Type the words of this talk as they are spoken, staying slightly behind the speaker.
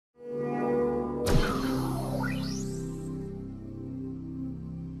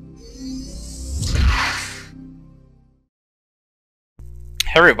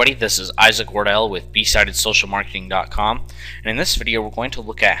Hey everybody, this is Isaac Wardell with besidedsocialmarketing.com, and in this video we're going to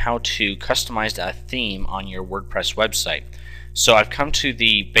look at how to customize a theme on your WordPress website. So I've come to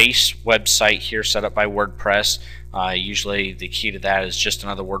the base website here set up by WordPress. Usually the key to that is just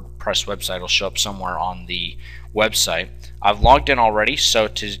another WordPress website will show up somewhere on the website. I've logged in already, so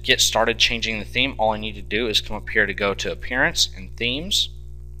to get started changing the theme, all I need to do is come up here to go to Appearance and Themes.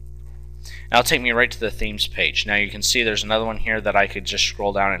 That'll take me right to the themes page. Now you can see there's another one here that I could just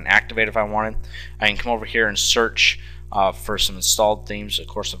scroll down and activate if I wanted. I can come over here and search for some installed themes. Of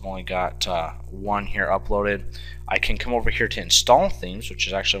course, I've only got one here uploaded. I can come over here to install themes, which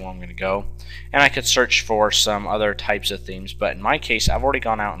is actually where I'm going to go, and I could search for some other types of themes, but in my case I've already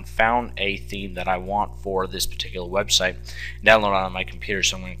gone out and found a theme that I want for this particular website, download it on my computer.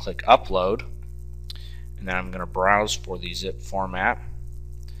 So I'm going to click upload, and then I'm going to browse for the zip format.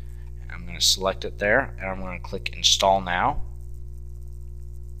 I'm going to select it there, and I'm going to click install now,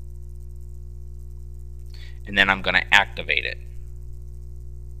 and then I'm going to activate it.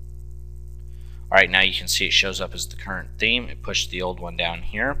 Alright, now you can see it shows up as the current theme. It pushed the old one down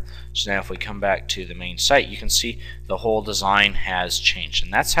here. So now if we come back to the main site, you can see the whole design has changed,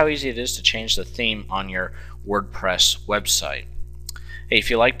 and that's how easy it is to change the theme on your WordPress website. Hey, if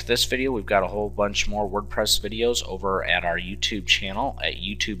you liked this video, we've got a whole bunch more WordPress videos over at our YouTube channel at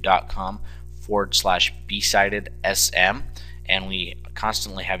youtube.com/besidedsm, and we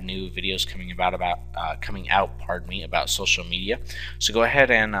constantly have new videos coming out about social media. So go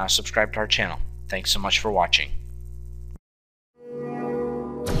ahead and subscribe to our channel. Thanks so much for watching.